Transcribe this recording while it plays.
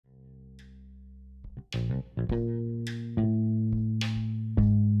Welcome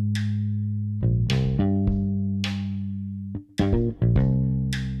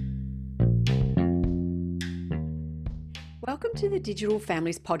to the Digital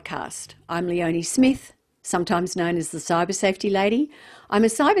Families Podcast. I'm Leonie Smith, sometimes known as the Cyber Safety Lady. I'm a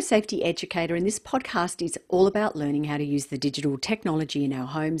cyber safety educator, and this podcast is all about learning how to use the digital technology in our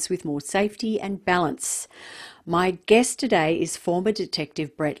homes with more safety and balance. My guest today is former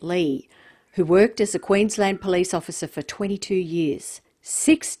Detective Brett Lee, who worked as a Queensland police officer for 22 years,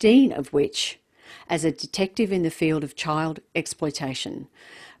 16 of which as a detective in the field of child exploitation.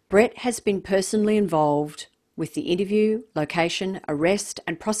 Brett has been personally involved with the interview, location, arrest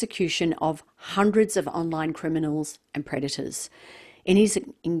and prosecution of hundreds of online criminals and predators. In his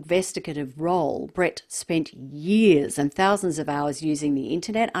investigative role, Brett spent years and thousands of hours using the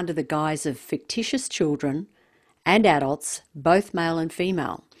internet under the guise of fictitious children and adults, both male and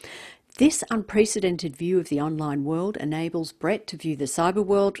female. This unprecedented view of the online world enables Brett to view the cyber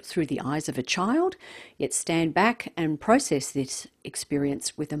world through the eyes of a child, yet stand back and process this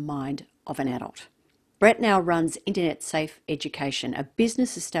experience with the mind of an adult. Brett now runs Internet Safe Education, a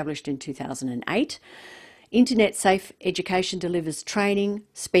business established in 2008. Internet Safe Education delivers training,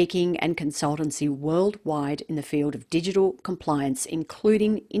 speaking and consultancy worldwide in the field of digital compliance,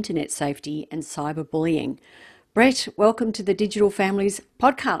 including internet safety and cyberbullying. Brett, welcome to the Digital Families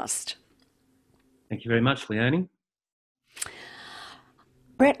Podcast. Thank you very much, Leonie.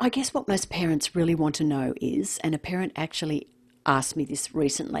 Brett, I guess what most parents really want to know is, and a parent actually asked me this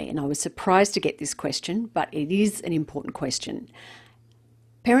recently, and I was surprised to get this question, but it is an important question.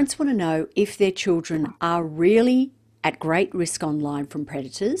 Parents want to know if their children are really at great risk online from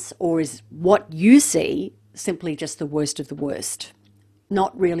predators, or is what you see simply just the worst of the worst,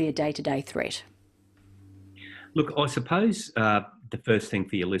 not really a day-to-day threat? Look, I suppose the first thing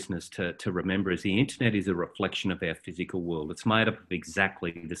for your listeners to remember is the internet is a reflection of our physical world. It's made up of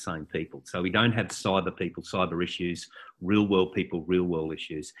exactly the same people. So we don't have cyber people, cyber issues, real world people, real world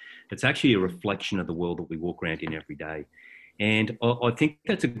issues. It's actually a reflection of the world that we walk around in every day. And I think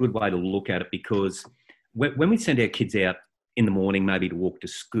that's a good way to look at it, because when we send our kids out in the morning, maybe to walk to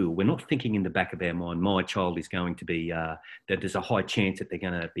school, we're not thinking in the back of our mind, my child is going to be, that there's a high chance that they're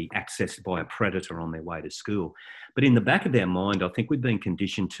going to be accessed by a predator on their way to school. But in the back of our mind, I think we've been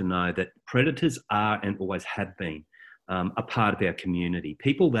conditioned to know that predators are and always have been a part of our community.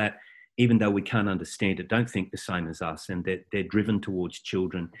 People that, even though we can't understand it, don't think the same as us, and they're driven towards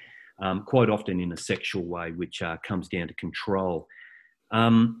children quite often in a sexual way, which comes down to control.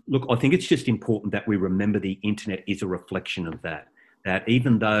 Look, I think it's just important that we remember the internet is a reflection of that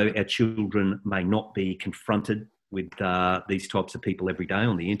even though our children may not be confronted with these types of people every day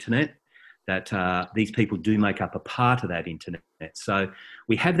on the internet, that these people do make up a part of that internet. So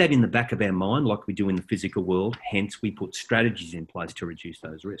we have that in the back of our mind like we do in the physical world, hence we put strategies in place to reduce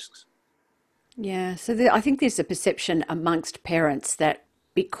those risks. Yeah, so I think there's a perception amongst parents that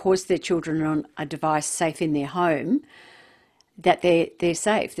because their children are on a device safe in their home, that they're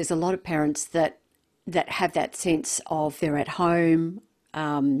safe. There's a lot of parents that have that sense of they're at home.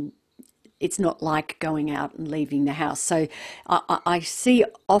 It's not like going out and leaving the house. So I see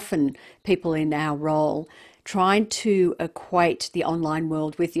often people in our role trying to equate the online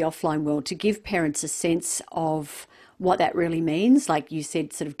world with the offline world to give parents a sense of what that really means. Like you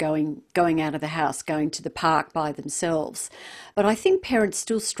said, sort of going out of the house, going to the park by themselves. But I think parents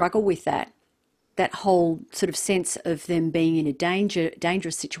still struggle with that whole sort of sense of them being in a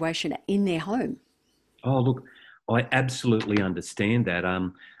dangerous situation in their home. Oh, look, I absolutely understand that.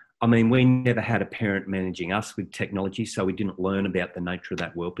 I mean, we never had a parent managing us with technology, so we didn't learn about the nature of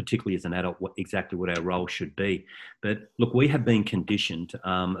that world, particularly as an adult, exactly what our role should be. But look, we have been conditioned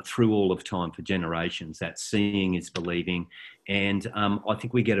through all of time for generations that seeing is believing. And I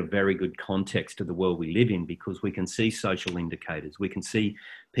think we get a very good context to the world we live in because we can see social indicators. We can see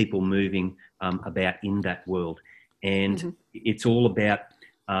people moving about in that world. And it's all about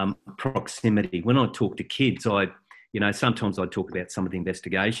proximity. When I talk to kids, sometimes I talk about some of the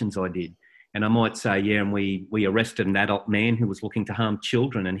investigations I did, and I might say, and we arrested an adult man who was looking to harm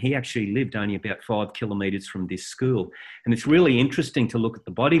children, and he actually lived only about 5 kilometres from this school. And it's really interesting to look at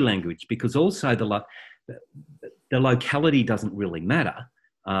the body language, because also the locality doesn't really matter,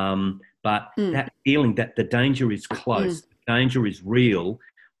 but that feeling that the danger is close, the danger is real,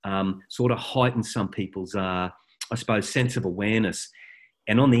 sort of heightens some people's, I suppose, sense of awareness.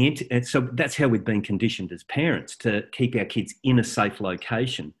 And on the internet, so that's how we've been conditioned as parents to keep our kids in a safe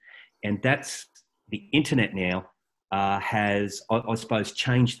location. And that's the internet now has, I suppose,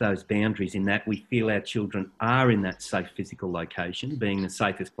 changed those boundaries in that we feel our children are in that safe physical location, being the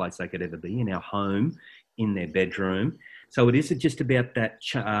safest place they could ever be, in our home, in their bedroom. So it isn't just about that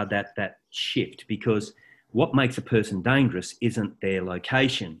that shift, because what makes a person dangerous isn't their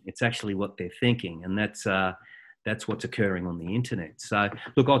location; it's actually what they're thinking, and that's what's occurring on the internet. So,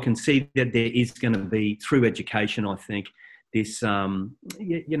 look, I can see that there is going to be, through education, I think, this,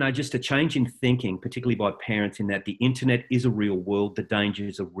 just a change in thinking, particularly by parents, in that the internet is a real world, the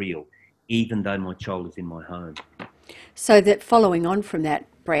dangers are real, even though my child is in my home. So that following on from that,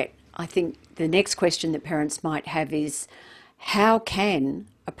 Brett, I think the next question that parents might have is how can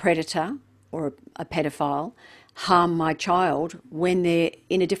a predator or a pedophile harm my child when they're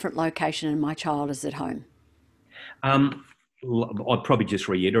in a different location and my child is at home? Um, I'd probably just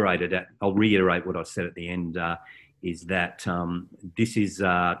reiterate it. I'll reiterate what I said at the end, is that this is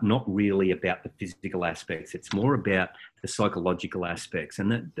not really about the physical aspects. It's more about the psychological aspects.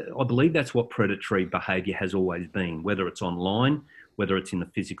 And I believe that's what predatory behaviour has always been, whether it's online, whether it's in the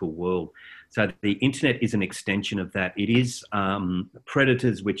physical world. So the internet is an extension of that. It is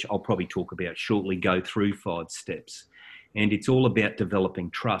predators, which I'll probably talk about shortly, go through 5 steps. And it's all about developing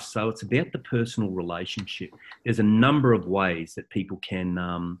trust. So it's about the personal relationship. There's a number of ways that people can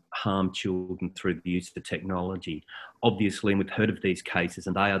harm children through the use of technology. Obviously, and we've heard of these cases,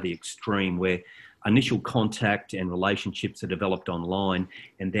 and they are the extreme, where initial contact and relationships are developed online,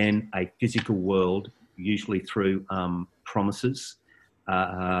 and then a physical world, usually through promises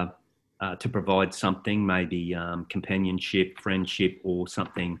to provide something, maybe companionship, friendship, or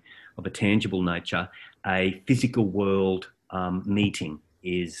something of a tangible nature. A physical world meeting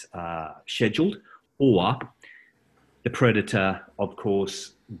is scheduled, or the predator, of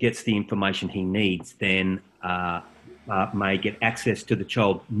course, gets the information he needs, then may get access to the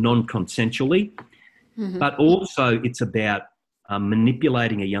child non-consensually. Mm-hmm. But also it's about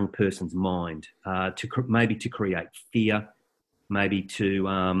manipulating a young person's mind maybe to create fear, maybe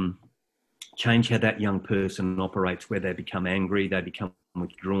to change how that young person operates, where they become angry, they become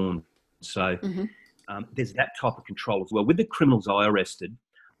withdrawn. So there's that type of control as well. With the criminals I arrested,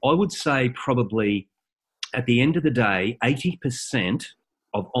 I would say probably at the end of the day, 80%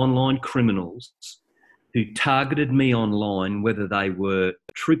 of online criminals who targeted me online, whether they were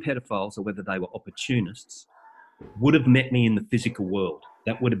true pedophiles or whether they were opportunists, would have met me in the physical world.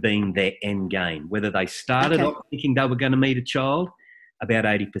 That would have been their end game. Whether they started off thinking they were going to meet a child, about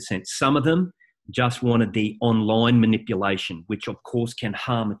 80%. Some of them just wanted the online manipulation, which of course can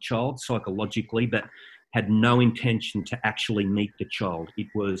harm a child psychologically, but had no intention to actually meet the child. It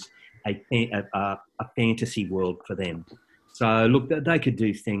was a fantasy world for them. So look, they could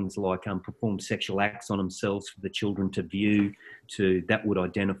do things like perform sexual acts on themselves for the children to view, that would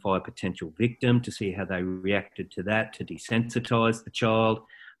identify a potential victim, to see how they reacted to that, to desensitise the child,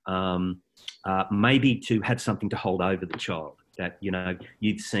 maybe to have something to hold over the child. That,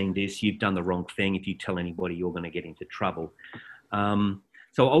 you've seen this, you've done the wrong thing. If you tell anybody, you're going to get into trouble.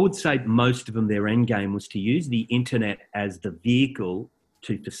 So I would say most of them, their end game was to use the internet as the vehicle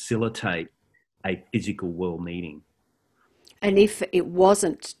to facilitate a physical world meeting. And if it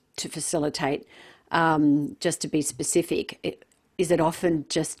wasn't to facilitate, just to be specific, is it often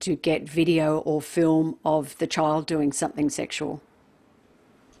just to get video or film of the child doing something sexual?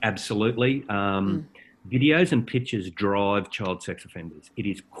 Absolutely. Videos and pictures drive child sex offenders. It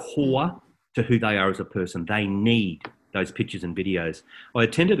is core to who they are as a person. They need those pictures and videos. I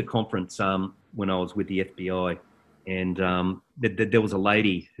attended a conference when I was with the FBI, and there was a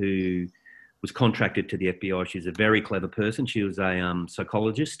lady who was contracted to the FBI. She's a very clever person. She was a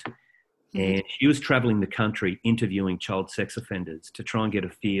psychologist, and she was travelling the country interviewing child sex offenders to try and get a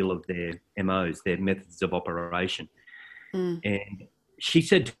feel of their MOs, their methods of operation. And she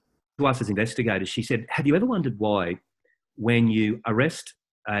said to us as investigators, she said, have you ever wondered why when you arrest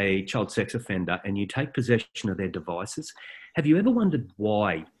a child sex offender and you take possession of their devices, have you ever wondered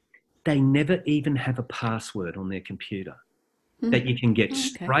why they never even have a password on their computer? That you can get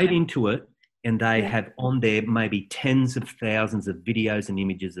straight into it, and they have on there maybe tens of thousands of videos and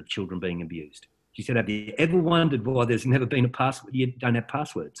images of children being abused. She said, have you ever wondered why there's never been a password? You don't have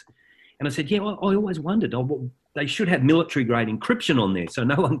passwords. And I said, yeah, I always wondered. They should have military-grade encryption on there so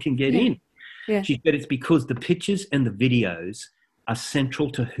no one can get in. Yeah. She said it's because the pictures and the videos are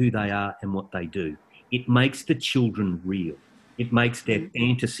central to who they are and what they do. It makes the children real. It makes their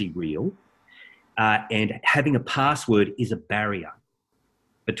fantasy real. And having a password is a barrier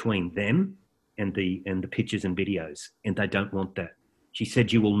between them and the pictures and videos, and they don't want that. She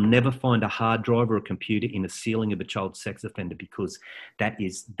said, you will never find a hard drive or a computer in a ceiling of a child sex offender because that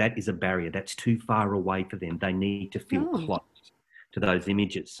is a barrier. That's too far away for them. They need to feel Oh, close to those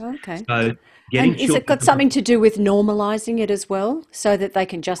images. okay. So getting And is it children got something to do with normalizing it as well, so that they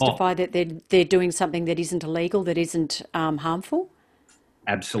can oh, justify that they're doing something that isn't illegal, that isn't harmful?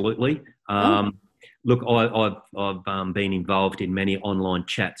 absolutely. Oh, Look, I've been involved in many online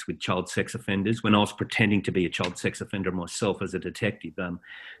chats with child sex offenders when I was pretending to be a child sex offender myself as a detective.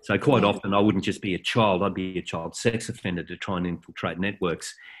 So quite yeah, often I wouldn't just be a child, I'd be a child sex offender to try and infiltrate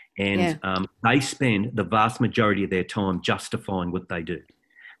networks. And yeah, they spend the vast majority of their time justifying what they do.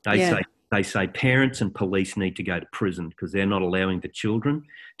 They yeah. say they say parents and police need to go to prison because they're not allowing the children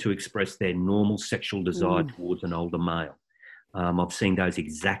to express their normal sexual desire Mm. towards an older male. I've seen those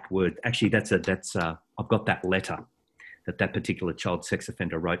exact words. Actually, I've got that letter that particular child sex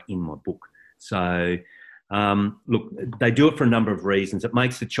offender wrote in my book. So, look, they do it for a number of reasons. It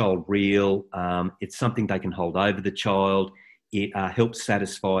makes the child real. It's something they can hold over the child. It helps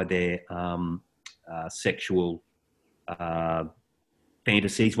satisfy their sexual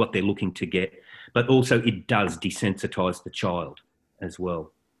fantasies, what they're looking to get. But also, it does desensitise the child as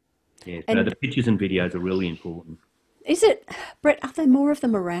well. Yeah. So And the pictures and videos are really important. is it, Brett, are there more of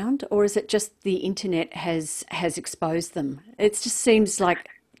them around, or is it just the internet has exposed them? It just seems like,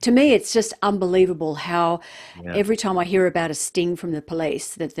 to me, it's just unbelievable how Yeah. every time I hear about a sting from the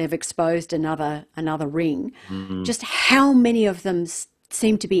police that they've exposed another ring, Mm. just how many of them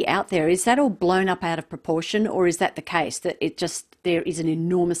seem to be out there. Is that all blown up out of proportion, or is that the case that it just there is an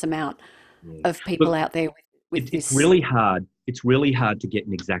enormous amount Yeah. of people Look, out there with it's this? really hard. It's really hard to get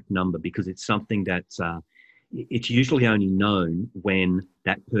an exact number because it's something that's it's usually only known when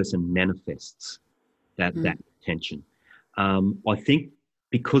that person manifests that Mm, intention. I think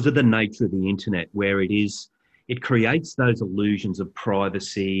because of the nature of the internet, where it creates those illusions of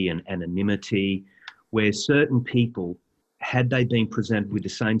privacy and anonymity, where certain people, had they been presented with the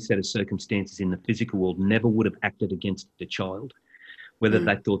same set of circumstances in the physical world, never would have acted against the child. Whether mm,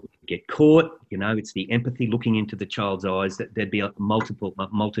 they thought they'd get caught, it's the empathy looking into the child's eyes, that there'd be a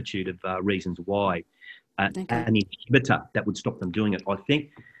multitude of reasons why. okay. An inhibitor that would stop them doing it. I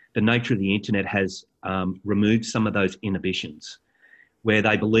think the nature of the internet has removed some of those inhibitions where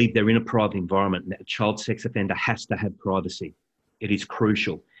they believe they're in a private environment and that a child sex offender has to have privacy. It is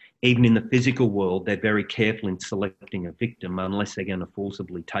crucial. Even in the physical world, they're very careful in selecting a victim unless they're going to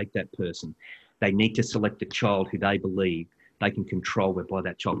forcibly take that person. They need to select a child who they believe they can control, whereby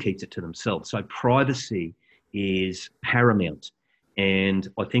that child keeps it to themselves. So privacy is paramount. And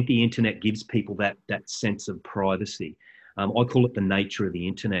I think the internet gives people that sense of privacy. I call it the nature of the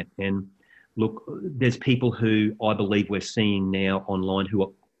internet. And look, there's people who I believe we're seeing now online who are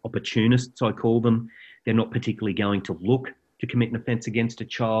opportunists, I call them. They're not particularly going to look to commit an offence against a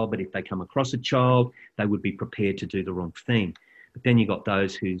child, but if they come across a child, they would be prepared to do the wrong thing. But then you've got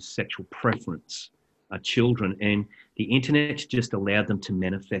those whose sexual preference are children, and the internet's just allowed them to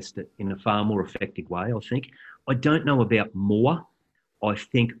manifest it in a far more effective way, I think. I don't know about more. I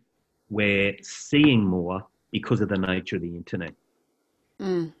think we're seeing more because of the nature of the internet.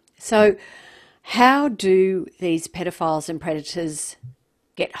 So, how do these pedophiles and predators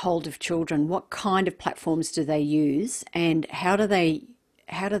get hold of children? What kind of platforms do they use, and how do they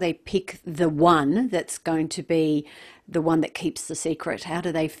pick the one that's going to be the one that keeps the secret? How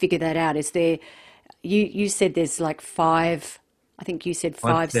do they figure that out? Is there you said there's like five, I think you said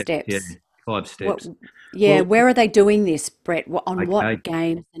Five five steps, yeah, steps. five What, steps. yeah, Well, where are they doing this, Brett? On okay. what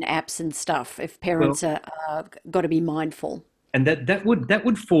games and apps and stuff? If Well, parents are got to be mindful. and that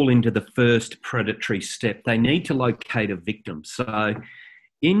would fall into the first predatory step. They need to locate a victim. So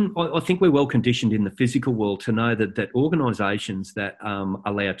I think we're well conditioned in the physical world to know that organisations that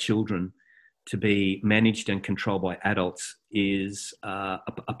allow children to be managed and controlled by adults is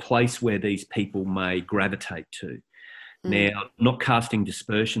a place where these people may gravitate to. Mm, Now, not casting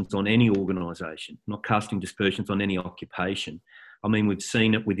dispersions on any organisation, not casting dispersions on any occupation. I mean, we've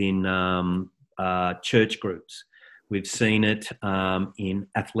seen it within church groups. We've seen it in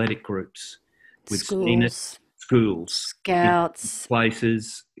athletic groups. We've seen it schools, schools, in scouts.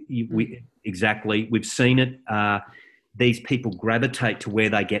 places. Mm, Exactly. We've seen it. These people gravitate to where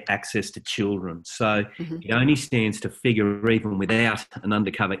they get access to children. So mhm. it only stands to figure, even without an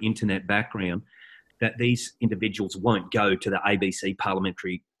undercover internet background, that these individuals won't go to the ABC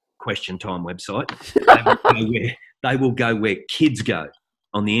Parliamentary Question Time website. They will go where kids go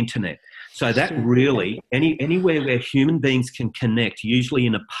on the internet. So that Yeah, really, anywhere where human beings can connect, usually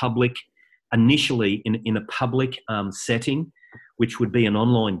in a public, initially in a public setting, which would be an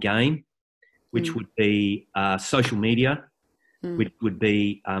online game, which mm, would be social media, would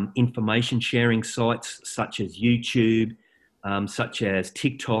be information sharing sites such as YouTube, such as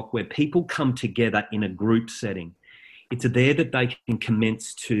TikTok, where people come together in a group setting. It's there that they can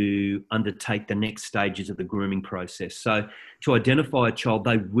commence to undertake the next stages of the grooming process. So to identify a child,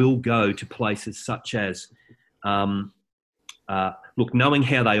 they will go to places such as, knowing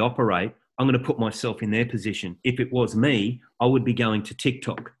how they operate, I'm going to put myself in their position. If it was me, I would be going to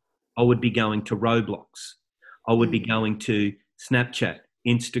TikTok. I would be going to Roblox. I would be going to Snapchat,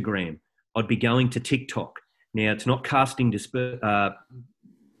 Instagram. I'd be going to TikTok. Now, it's not casting dispersions,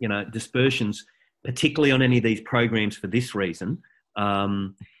 particularly on any of these programs for this reason,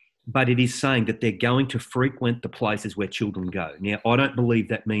 but it is saying that they're going to frequent the places where children go. Now, I don't believe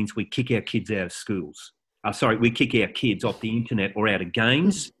that means we kick our kids out of schools. We kick our kids off the internet or out of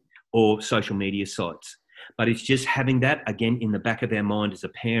games or social media sites. But it's just having that, again, in the back of our mind as a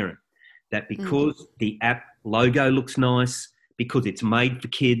parent, that because the app logo looks nice, because it's made for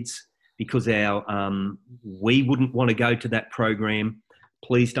kids, because we wouldn't want to go to that program,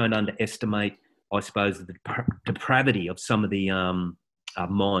 please don't underestimate, I suppose, the depravity of some of the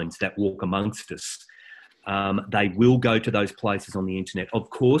minds that walk amongst us. They will go to those places on the internet. Of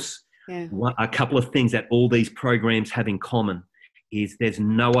course, a couple of things that all these programs have in common is there's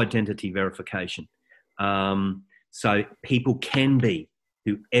no identity verification. So people can be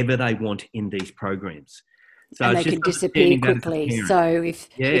whoever they want in these programs. So and they can disappear quickly. So if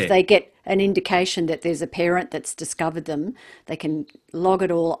they get an indication that there's a parent that's discovered them, they can log it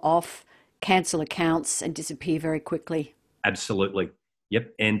all off, cancel accounts and disappear very quickly. Absolutely.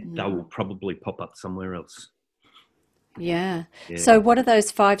 Yep. And they will probably pop up somewhere else. Yeah. So what are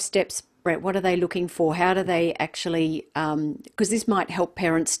those 5 steps, Brett? What are they looking for? How do they actually, because this might help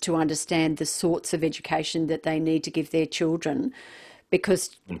parents to understand the sorts of education that they need to give their children,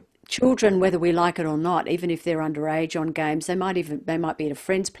 because children, whether we like it or not, even if they're underage on games, they might be at a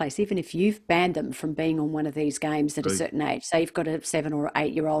friend's place. Even if you've banned them from being on one of these games at a certain age, say you've got a 7 or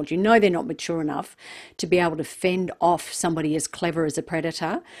 8-year-old, you know they're not mature enough to be able to fend off somebody as clever as a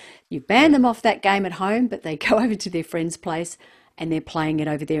predator. You ban them off that game at home, but they go over to their friend's place and they're playing it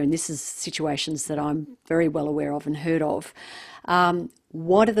over there. And this is situations that I'm very well aware of and heard of.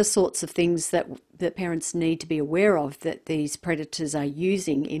 What are the sorts of things that parents need to be aware of that these predators are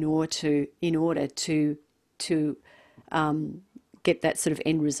using in order to get that sort of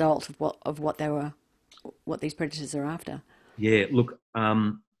end result of what these predators are after? Yeah, look,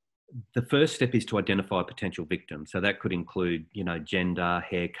 the first step is to identify a potential victim. So that could include, gender,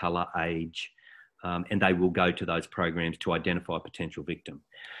 hair colour, age, and they will go to those programs to identify a potential victim.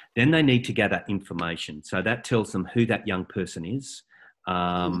 Then they need to gather information. So that tells them who that young person is,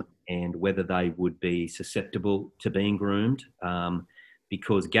 and whether they would be susceptible to being groomed,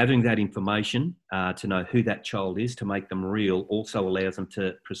 because gathering that information to know who that child is, to make them real, also allows them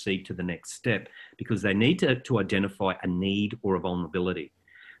to proceed to the next step, because they need to identify a need or a vulnerability.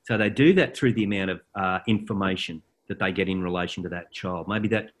 So they do that through the amount of information that they get in relation to that child. Maybe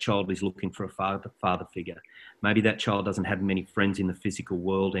that child is looking for a father figure. Maybe that child doesn't have many friends in the physical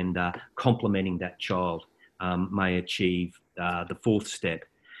world, and complementing that child may achieve the 4th step.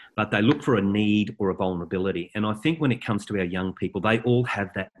 But they look for a need or a vulnerability. And I think when it comes to our young people, they all have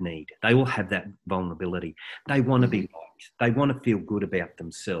that need. They all have that vulnerability. They want to be liked. They want to feel good about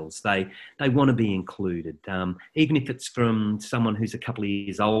themselves. They want to be included. Even if it's from someone who's a couple of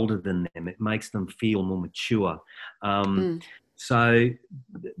years older than them, it makes them feel more mature. So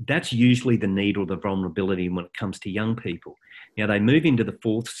that's usually the need or the vulnerability when it comes to young people. Now, they move into the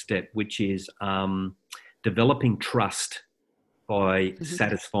 4th step, which is developing trust by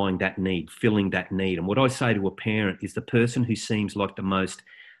satisfying that need, filling that need. And what I say to a parent is the person who seems like the most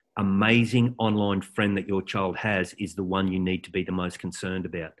amazing online friend that your child has is the one you need to be the most concerned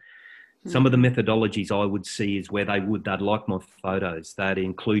about. Some of the methodologies I would see is where they'd like my photos. They'd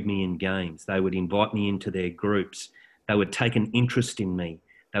include me in games. They would invite me into their groups. They would take an interest in me.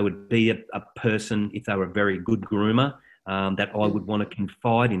 They would be a person, if they were a very good groomer, that I would want to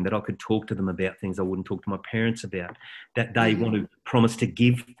confide in, that I could talk to them about things I wouldn't talk to my parents about, that they want to promise to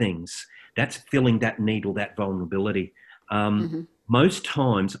give things. That's filling that need or that vulnerability. Most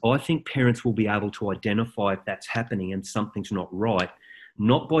times, I think parents will be able to identify if that's happening and something's not right,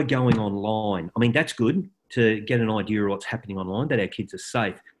 not by going online. I mean, that's good to get an idea of what's happening online, that our kids are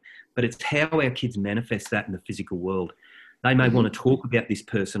safe, but it's how our kids manifest that in the physical world. They may want to talk about this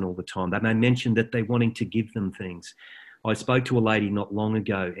person all the time. They may mention that they're wanting to give them things. I spoke to a lady not long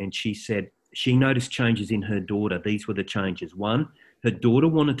ago, and she said she noticed changes in her daughter. These were the changes. 1, her daughter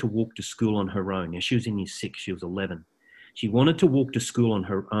wanted to walk to school on her own. Now, she was in year 6, she was 11. She wanted to walk to school on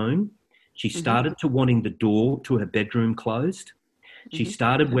her own. She started to wanting the door to her bedroom closed. She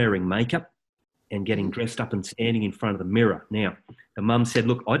started wearing makeup and getting dressed up and standing in front of the mirror. Now, the mum said,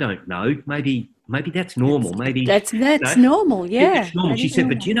 look, I don't know. Maybe that's normal. Maybe that's no, normal. Yeah. it's normal. That She is said,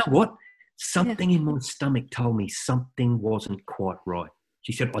 normal. but you know what? Yeah. Something in my stomach told me something wasn't quite right.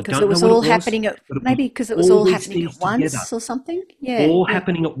 She said, I Because don't it was know what all it was. happening at, But it was maybe because it was all all these happening things at once together, or something. Yeah. all Yeah.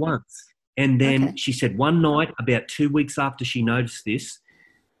 happening at once. And then Okay. she said one night, about 2 weeks after she noticed this,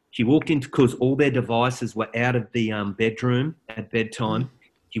 she walked into, because all their devices were out of the bedroom at bedtime.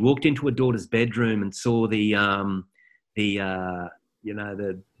 She walked into her daughter's bedroom and saw the old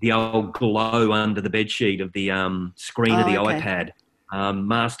glow under the bedsheet of the screen of the iPad,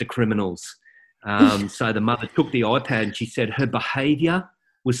 Master Criminals. So the mother took the iPad and she said her behaviour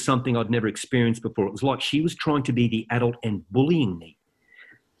was something I'd never experienced before. It was like she was trying to be the adult and bullying me.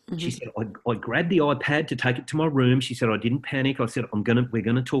 She said, I grabbed the iPad to take it to my room. She said, I didn't panic. I said, we're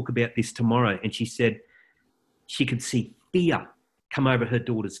going to talk about this tomorrow. And she said she could see fear come over her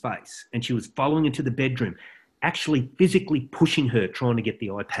daughter's face. And she was following into the bedroom, actually physically pushing her, trying to get the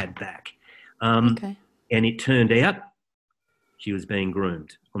iPad back. And it turned out she was being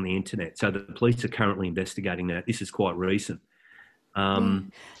groomed on the internet. So the police are currently investigating that. This is quite recent.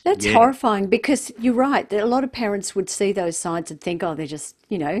 That's horrifying, because you're right. That a lot of parents would see those signs and think, oh, they're just,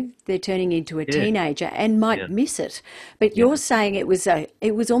 they're turning into a teenager, and might miss it. But you're saying it was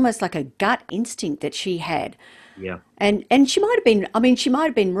almost like a gut instinct that she had. Yeah. And she might have been, she might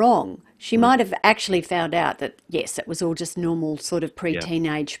have been wrong. She might have actually found out that, yes, it was all just normal sort of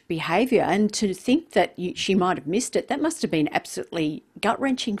pre-teenage behaviour. And to think that she might have missed it, that must have been absolutely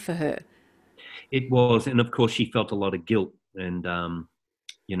gut-wrenching for her. It was. And of course, she felt a lot of guilt, and,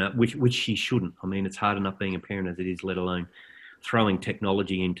 which she shouldn't. I mean, it's hard enough being a parent as it is, let alone throwing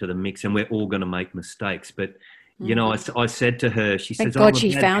technology into the mix. And we're all going to make mistakes. But, I said to her, she says, God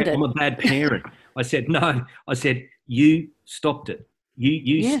she found it. I'm a bad parent. I said, no. I said, you stopped it.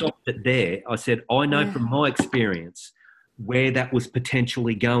 You stopped it there. I said, I know from my experience where that was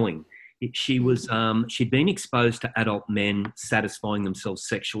potentially going. She'd been exposed to adult men satisfying themselves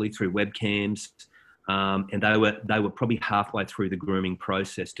sexually through webcams, and they were probably halfway through the grooming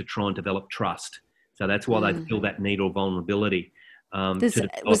process to try and develop trust. So that's why they feel that need or vulnerability. Was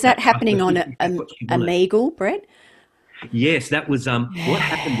that happening on Omegle, Brett? Yes, that was.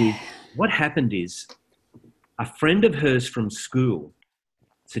 What happened is a friend of hers from school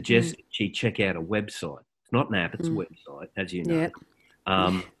suggested she check out a website. It's not an app; it's a website, as you know.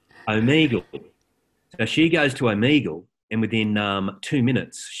 Omegle. So she goes to Omegle, and within 2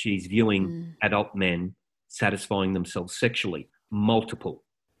 minutes, she's viewing adult men satisfying themselves sexually, multiple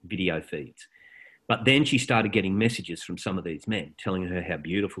video feeds. But then she started getting messages from some of these men telling her how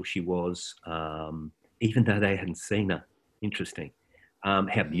beautiful she was, even though they hadn't seen her. Interesting.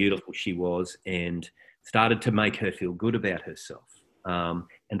 How beautiful she was, and started to make her feel good about herself. And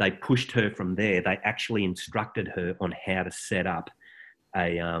they pushed her from there. They actually instructed her on how to set up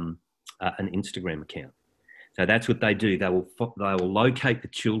an Instagram account. So that's what they do. They will locate the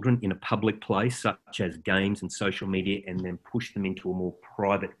children in a public place, such as games and social media, and then push them into a more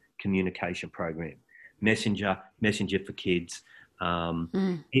private communication program. Messenger for kids,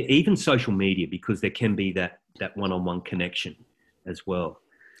 even social media, because there can be that one-on-one connection as well.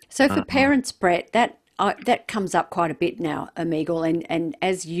 So for parents, Brett, that comes up quite a bit now, Omegle, and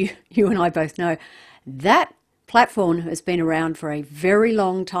as you and I both know, that platform has been around for a very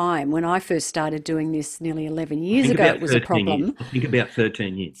long time. When I first started doing this nearly 11 years ago, it was a problem. I think about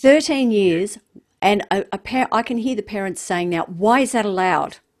 13 years. 13 years, and I can hear the parents saying now, why is that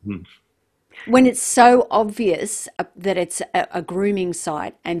allowed? When it's so obvious that it's a grooming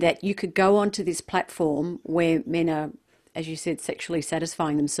site, and that you could go onto this platform where men are, as you said, sexually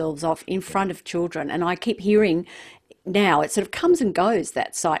satisfying themselves off in front of children. And I keep hearing now, it sort of comes and goes,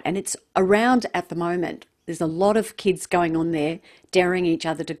 that site, and it's around at the moment. There's a lot of kids going on there, daring each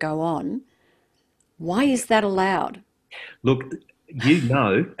other to go on. Why is that allowed? Look,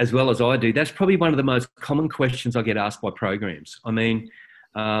 as well as I do, that's probably one of the most common questions I get asked by programs. I mean,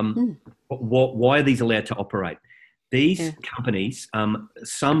 why are these allowed to operate? These companies,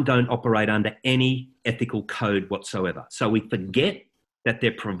 some don't operate under any ethical code whatsoever. So we forget that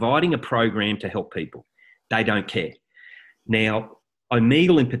they're providing a program to help people. They don't care. Now,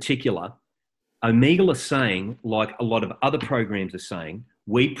 Omegle in particular, Omegle are saying, like a lot of other programs are saying,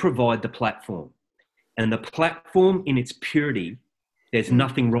 we provide the platform. And the platform in its purity, there's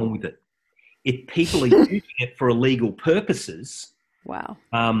nothing wrong with it. If people are using it for illegal purposes, wow,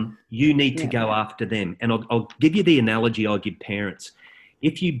 you need to go after them. And I'll give you the analogy I give parents.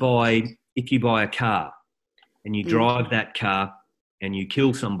 If you buy a car and you drive that car and you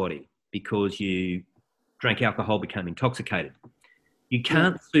kill somebody, because you drank alcohol, became intoxicated. You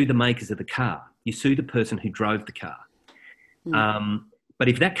can't sue the makers of the car. You sue the person who drove the car. But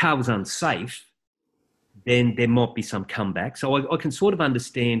if that car was unsafe, then there might be some comeback. So I can sort of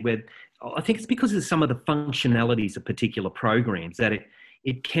understand where, I think it's because of some of the functionalities of particular programs that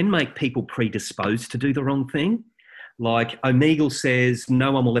it can make people predisposed to do the wrong thing. Like Omegle says,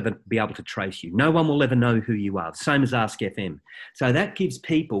 no one will ever be able to trace you. No one will ever know who you are. Same as Ask FM. So that gives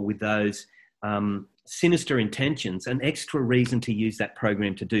people with those sinister intentions an extra reason to use that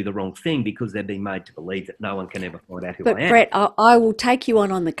program to do the wrong thing, because they're being made to believe that no one can ever find out who I am. But Brett, I will take you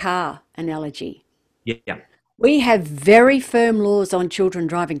on the car analogy. Yeah. We have very firm laws on children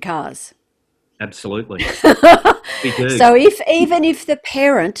driving cars. Absolutely. We do. So even if the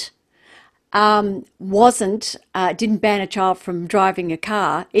parent didn't ban a child from driving a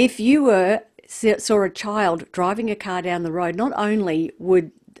car, if you saw a child driving a car down the road, not only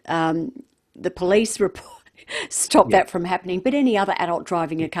would the police stop that from happening, but any other adult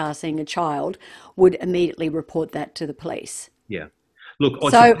driving a car seeing a child would immediately report that to the police. Yeah. Look,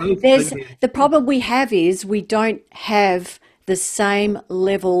 the problem we have is we don't have the same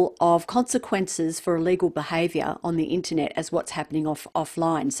level of consequences for illegal behaviour on the internet as what's happening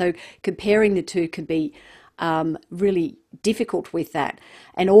offline. So comparing the two can be really difficult with that.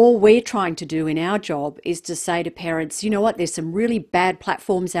 And all we're trying to do in our job is to say to parents, you know what, there's some really bad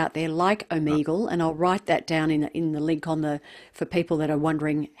platforms out there like Omegle, and I'll write that down in the link for people that are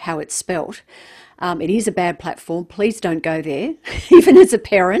wondering how it's spelt. It is a bad platform. Please don't go there, even as a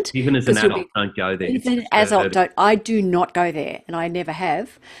parent. Even as an adult, don't go there. Even as an adult, I do not go there, and I never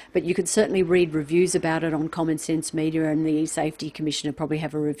have. But you can certainly read reviews about it on Common Sense Media, and the Safety Commissioner probably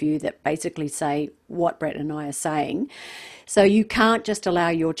have a review that basically say what Brett and I are saying. So you can't just allow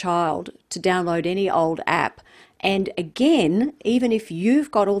your child to download any old app. And again, even if you've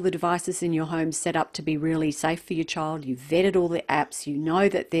got all the devices in your home set up to be really safe for your child, you've vetted all the apps, you know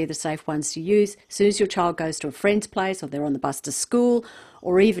that they're the safe ones to use, as soon as your child goes to a friend's place or they're on the bus to school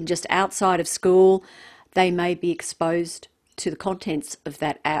or even just outside of school, they may be exposed to the contents of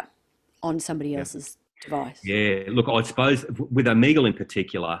that app on somebody else's device. Yeah, look, I suppose with Omegle in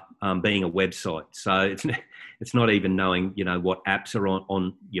particular, being a website, so it's not even knowing, what apps are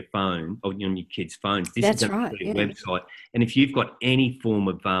on your phone or on your kids' phones. This is a website. And if you've got any form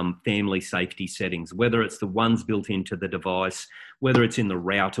of family safety settings, whether it's the ones built into the device, whether it's in the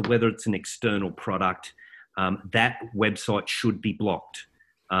router, whether it's an external product, that website should be blocked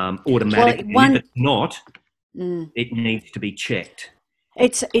automatically. Well, if it's not, it needs to be checked.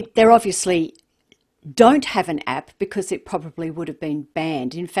 They're obviously don't have an app because it probably would have been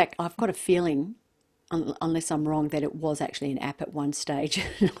banned. In fact, I've got a feeling, unless I'm wrong, that it was actually an app at one stage.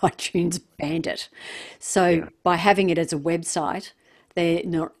 iTunes banned it. So by having it as a website, they're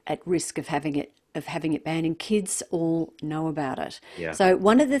not at risk of having it banned, and kids all know about it. Yeah. So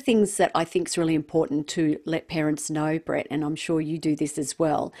one of the things that I think is really important to let parents know, Brett, and I'm sure you do this as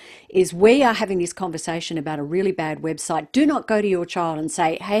well, is we are having this conversation about a really bad website. Do not go to your child and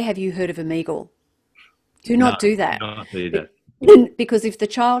say, hey, have you heard of Omegle? Do not do that. Do not do that. Because if the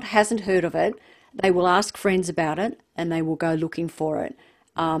child hasn't heard of it, they will ask friends about it and they will go looking for it,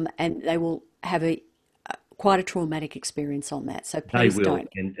 and they will have quite a traumatic experience on that. So please don't.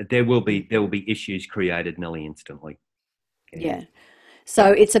 And there will be issues created nearly instantly. Yeah.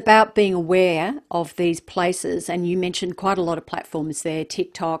 So it's about being aware of these places, and you mentioned quite a lot of platforms there: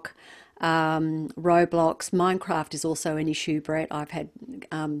 TikTok, Roblox. Minecraft is also an issue, Brett. I've had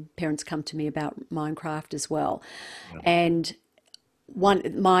parents come to me about Minecraft as well. Yeah. And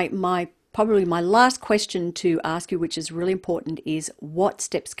probably my last question to ask you, which is really important, is what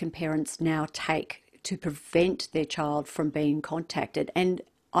steps can parents now take to prevent their child from being contacted? And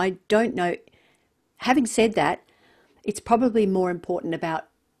I don't know, having said that, it's probably more important about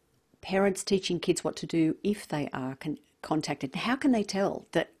parents teaching kids what to do if they are contacted. How can they tell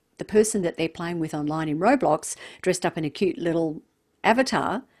that the person that they're playing with online in Roblox, dressed up in a cute little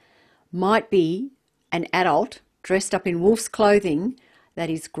avatar, might be an adult dressed up in wolf's clothing that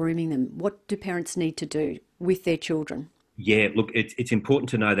is grooming them? What do parents need to do with their children? Yeah, look, it's important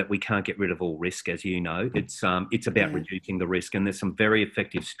to know that we can't get rid of all risk, as you know. It's about reducing the risk, and there's some very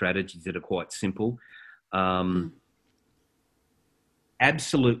effective strategies that are quite simple.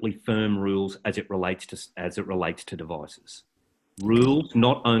 Absolutely firm rules as it relates to devices. Rules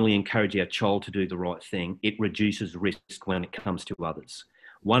not only encourage our child to do the right thing, it reduces risk when it comes to others.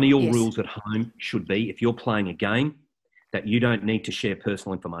 One of your rules at home should be, if you're playing a game, that you don't need to share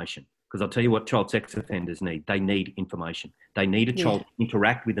personal information. Because I'll tell you what child sex offenders need. They need information. They need a child to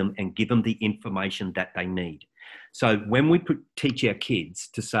interact with them and give them the information that they need. So when we teach our kids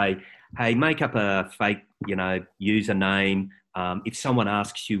to say, hey, make up a fake, username. If someone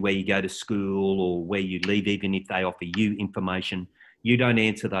asks you where you go to school or where you live, even if they offer you information, you don't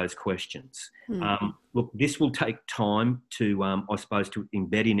answer those questions. Look, this will take time to, I suppose, to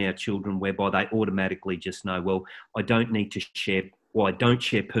embed in our children, whereby they automatically just know, well, I don't need to share, or I don't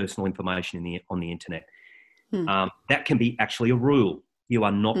share personal information on the internet. That can be actually a rule. You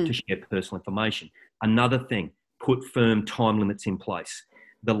are not to share personal information. Another thing, put firm time limits in place.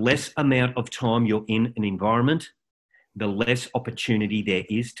 The less amount of time you're in an environment, the less opportunity there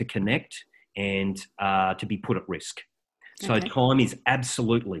is to connect and to be put at risk. So time is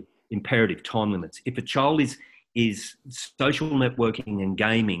absolutely imperative, time limits. If a child is social networking and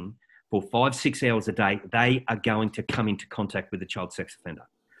gaming for 5-6 hours a day, they are going to come into contact with a child sex offender.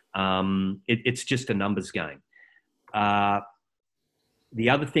 It's just a numbers game. The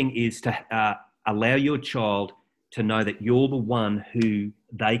other thing is to allow your child to know that you're the one who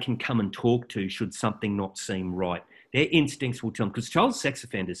they can come and talk to should something not seem right. Their instincts will tell them, because child sex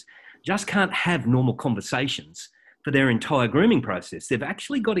offenders just can't have normal conversations for their entire grooming process. They've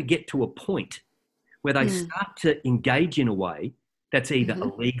actually got to get to a point where they start to engage in a way that's either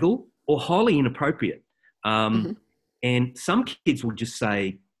illegal or highly inappropriate. And some kids will just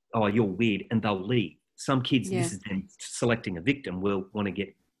say, oh, you're weird, and they'll leave. Some kids, this is them selecting a victim, will want to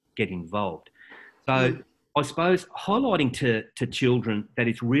get involved. So I suppose highlighting to children that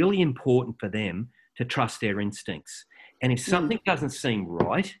it's really important for them to trust their instincts. And if something doesn't seem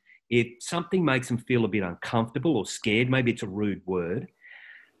right, if something makes them feel a bit uncomfortable or scared, maybe it's a rude word,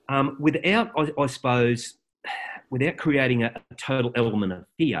 without creating a total element of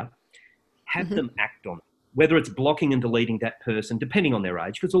fear, have them act on it. Whether it's blocking and deleting that person, depending on their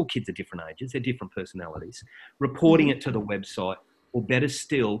age, because all kids are different ages, they're different personalities, reporting it to the website, or better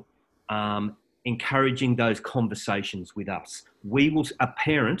still, encouraging those conversations with us. A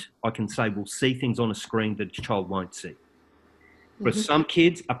parent, I can say, will see things on a screen that a child won't see. For some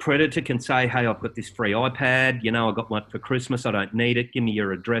kids, a predator can say, hey, I've got this free iPad, I got one for Christmas, I don't need it, give me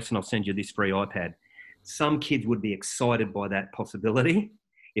your address and I'll send you this free iPad. Some kids would be excited by that possibility.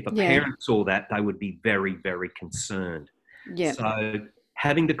 If a parent saw that, they would be very, very concerned. So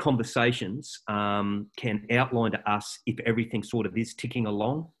having the conversations can outline to us if everything sort of is ticking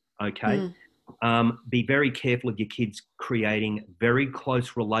along, okay? Be very careful of your kids creating very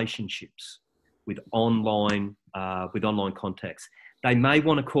close relationships with online contacts. They may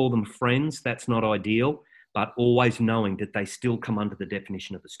want to call them friends. That's not ideal, but always knowing that they still come under the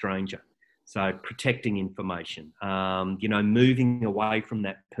definition of a stranger. So protecting information, moving away from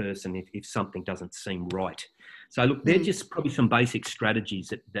that person if something doesn't seem right. So look, they're just probably some basic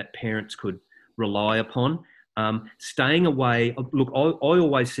strategies that parents could rely upon. Staying away. Look, I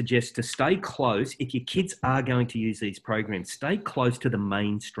always suggest to stay close. If your kids are going to use these programs, stay close to the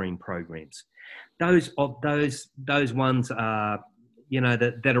mainstream programs. Those ones are,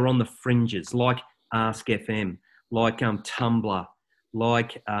 that are on the fringes, like Ask FM, like Tumblr,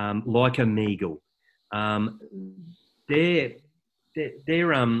 like Omegle. They're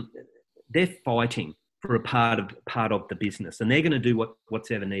fighting for a part of the business, and they're going to do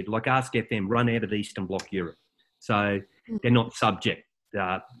what's ever needed. Like Ask FM, run out of Eastern Bloc Europe, so they're not subject,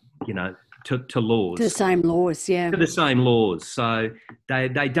 to laws. To the same laws, To the same laws. So they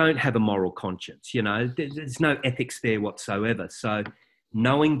don't have a moral conscience. There's no ethics there whatsoever. So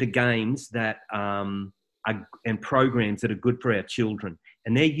knowing the games that and programs that are good for our children,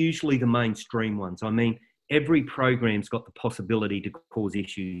 and they're usually the mainstream ones. I mean, every program's got the possibility to cause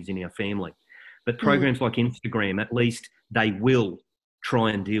issues in our family, but programs like Instagram, at least they will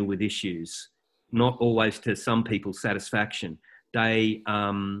try and deal with issues, not always to some people's satisfaction. They,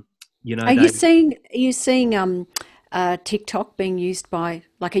 Are you seeing TikTok being used by,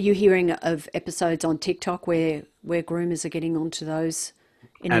 are you hearing of episodes on TikTok where groomers are getting onto those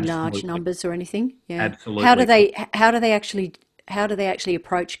in any large numbers or anything? Yeah. Absolutely. How do they actually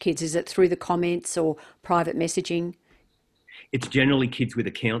approach kids? Is it through the comments or private messaging? It's generally kids with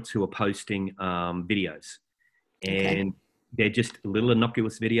accounts who are posting videos, and they're just little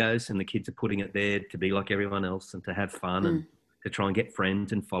innocuous videos, and the kids are putting it there to be like everyone else and to have fun and to try and get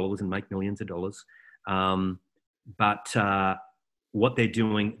friends and followers and make millions of dollars. But what they're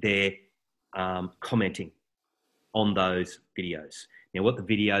doing, they're commenting on those videos. Now, what the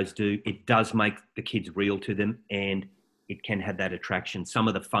videos do, it does make the kids real to them, and it can have that attraction. Some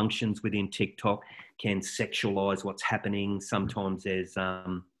of the functions within TikTok can sexualize what's happening. Sometimes there's,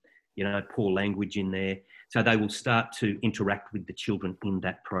 poor language in there. So they will start to interact with the children in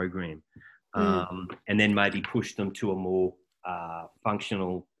that program, and then maybe push them to a more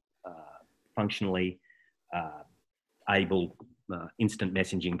functionally able instant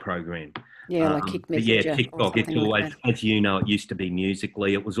messaging program. Yeah, like Kick But yeah, Messenger or TikTok, it's something like always, that. as you know, it used to be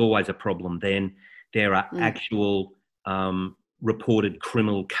Musically. It was always a problem then. There are actual reported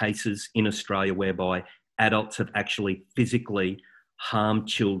criminal cases in Australia whereby adults have actually physically harmed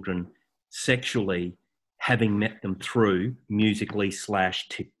children sexually, having met them through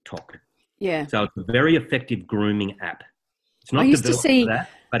Musically/TikTok. Yeah. So it's a very effective grooming app. It's I not used to developed for see that,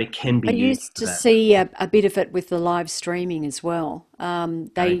 but it can be I used used for to that. see a bit of it with the live streaming as well. They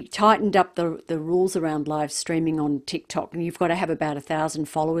Okay. tightened up the rules around live streaming on TikTok, and you've got to have about 1,000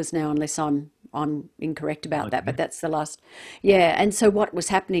 followers now, unless I'm incorrect about that. But Okay. that's the last, yeah. And so what was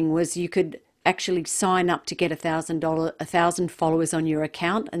happening was you could actually sign up to get $1,000 followers on your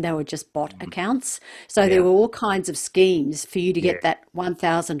account, and they were just bot accounts. So there Yeah. were all kinds of schemes for you to Yeah. get that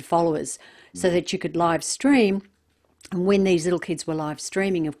 1,000 followers, so Mm. that you could live stream. And when these little kids were live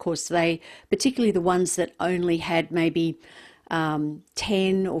streaming, of course, they, particularly the ones that only had maybe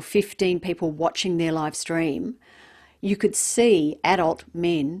 10 or 15 people watching their live stream, you could see adult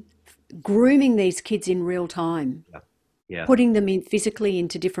men grooming these kids in real time, Yeah. Yeah. putting them in physically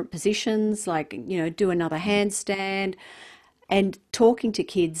into different positions, like, do another handstand, and talking to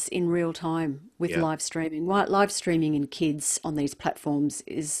kids in real time with Yeah. live streaming. Live streaming in kids on these platforms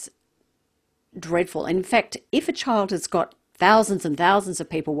is dreadful. And in fact, if a child has got thousands and thousands of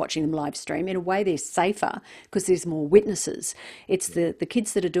people watching them live stream, in a way they're safer because there's more witnesses. It's the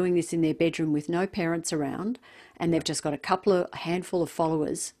kids that are doing this in their bedroom with no parents around, and they've just got a handful of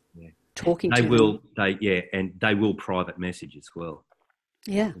followers Yeah. talking to them. And they will private message as well.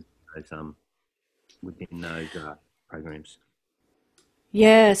 Yeah. Those, within those programs.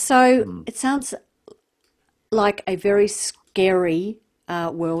 Yeah. So Mm. it sounds like a very scary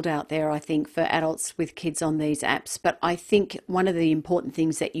world out there, I think, for adults with kids on these apps. But I think one of the important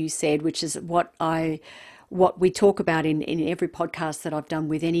things that you said, which is what we talk about in every podcast that I've done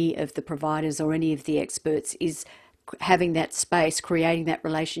with any of the providers or any of the experts, is having that space, creating that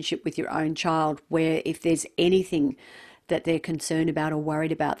relationship with your own child, where if there's anything that they're concerned about or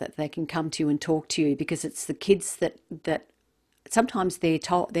worried about, that they can come to you and talk to you, because it's the kids that sometimes they're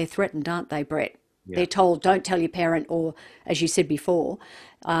threatened, aren't they, Brett? Yeah. They're told, don't tell your parent, or as you said before,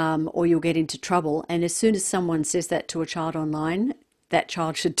 or you'll get into trouble. And as soon as someone says that to a child online, that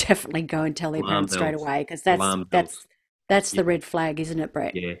child should definitely go and tell their Alarm parents straight bells. away, because Alarm bells. that's Yeah. the red flag, isn't it,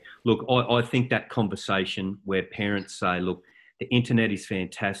 Brett? Yeah. Look, I think that conversation where parents say, look, the internet is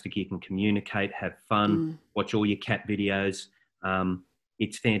fantastic. You can communicate, have fun, watch all your cat videos.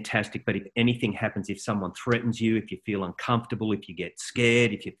 It's fantastic. But if anything happens, if someone threatens you, if you feel uncomfortable, if you get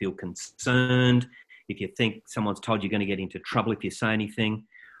scared, if you feel concerned, if you think someone's told you're going to get into trouble if you say anything,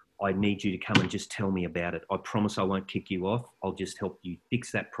 I need you to come and just tell me about it. I promise I won't kick you off. I'll just help you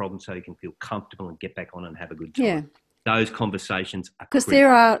fix that problem so you can feel comfortable and get back on and have a good time. Yeah. Those conversations are Because critical.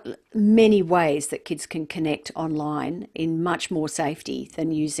 there are many ways that kids can connect online in much more safety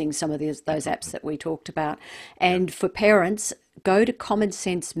than using some of those apps that we talked about. And for parents, go to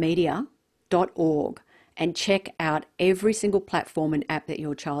commonsensemedia.org and check out every single platform and app that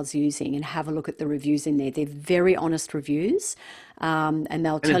your child's using, and have a look at the reviews in there. They're very honest reviews, and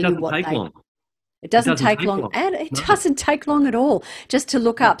they'll And it tell you doesn't what take they. long. It It doesn't doesn't take take long, long. and it No. doesn't take long at all just to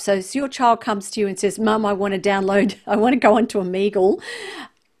look up. So, your child comes to you and says, "Mum, I want to go onto Omegle."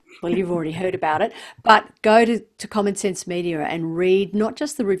 Well, you've already heard about it, but go to Common Sense Media and read not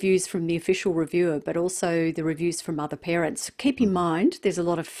just the reviews from the official reviewer, but also the reviews from other parents. Keep in mind, there's a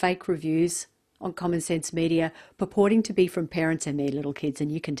lot of fake reviews on Common Sense Media purporting to be from parents and their little kids,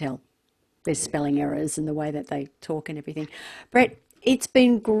 and you can tell there's spelling errors and the way that they talk and everything. Brett, it's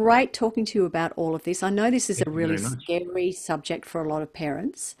been great talking to you about all of this. I know this is a Thank you really very much. scary subject for a lot of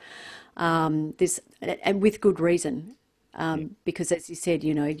parents, and with good reason, Yeah. because as you said,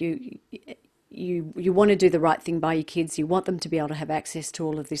 you want to do the right thing by your kids. You want them to be able to have access to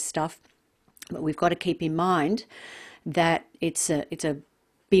all of this stuff, but we've got to keep in mind that it's a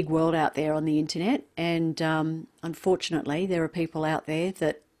big world out there on the internet, and unfortunately, there are people out there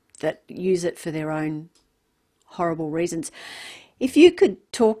that use it for their own horrible reasons. If you could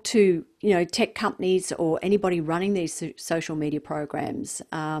talk to, tech companies or anybody running these social media programs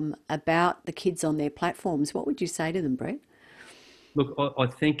about the kids on their platforms, what would you say to them, Brett? Look, I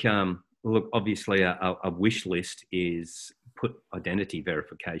think, obviously a wish list is put identity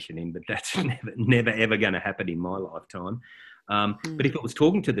verification in, but that's never ever going to happen in my lifetime. But if it was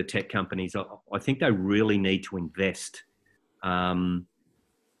talking to the tech companies, I think they really need to invest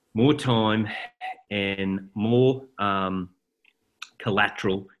more time and more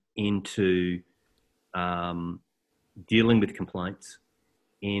collateral into dealing with complaints,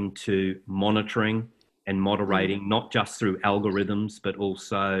 into monitoring and moderating, not just through algorithms, but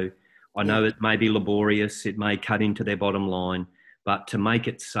also, I Yeah. know it may be laborious, it may cut into their bottom line, but to make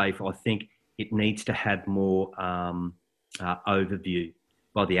it safe, I think it needs to have more overview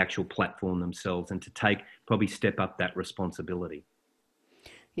by the actual platform themselves, and to probably step up that responsibility.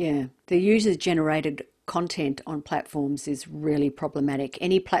 Yeah, the user-generated content on platforms is really problematic.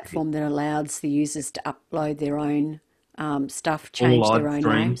 Any platform that allows the users to upload their own stuff, change their own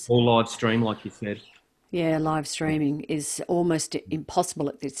names. All live stream, like you said. Yeah, live streaming is almost impossible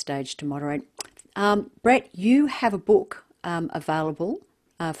at this stage to moderate. Brett, you have a book available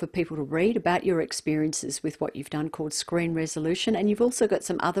for people to read about your experiences with what you've done called Screen Resolution, and you've also got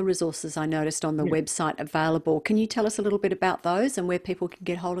some other resources I noticed on the website available. Can you tell us a little bit about those and where people can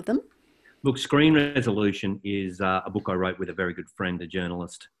get hold of them? Look, Screen Resolution is a book I wrote with a very good friend, a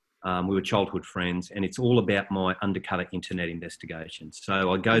journalist. We were childhood friends, and it's all about my undercover internet investigations.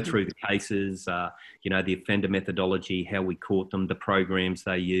 So I go through the cases, the offender methodology, how we caught them, the programs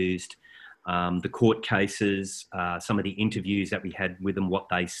they used, the court cases, some of the interviews that we had with them, what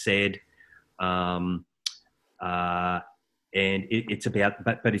they said. And it's about,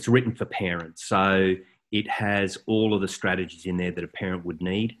 but it's written for parents. So it has all of the strategies in there that a parent would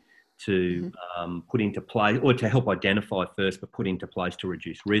need to put into play, or to help identify first, but put into place to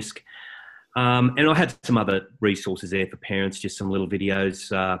reduce risk. And I had some other resources there for parents, just some little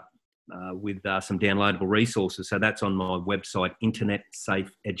videos with some downloadable resources. So that's on my website,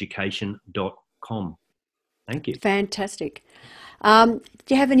 internetsafeeducation.com. Thank you. Fantastic. Do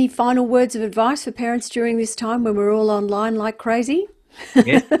you have any final words of advice for parents during this time when we're all online like crazy?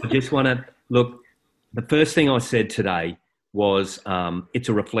 Yes, I just want to look. The first thing I said today was it's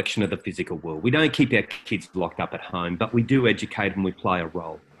a reflection of the physical world. We don't keep our kids locked up at home, but we do educate them. We play a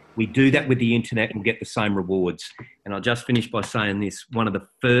role. We do that with the internet and get the same rewards. And I'll just finish by saying this. One of the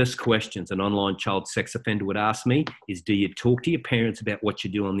first questions an online child sex offender would ask me is, do you talk to your parents about what you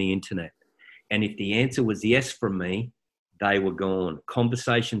do on the internet? And if the answer was yes from me, they were gone.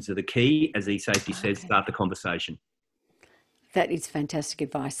 Conversations are the key. As eSafety says, start the conversation. That is fantastic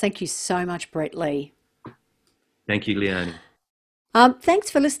advice. Thank you so much, Brett Lee. Thank you, Leonie. Thanks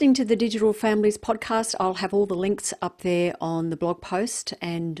for listening to the Digital Families podcast. I'll have all the links up there on the blog post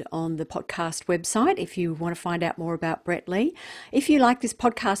and on the podcast website if you want to find out more about Brett Lee. If you like this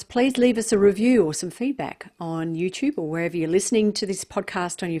podcast, please leave us a review or some feedback on YouTube or wherever you're listening to this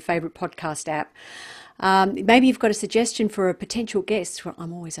podcast on your favourite podcast app. Maybe you've got a suggestion for a potential guest. Well,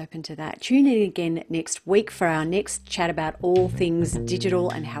 I'm always open to that. Tune in again next week for our next chat about all things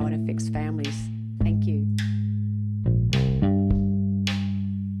digital and how it affects families.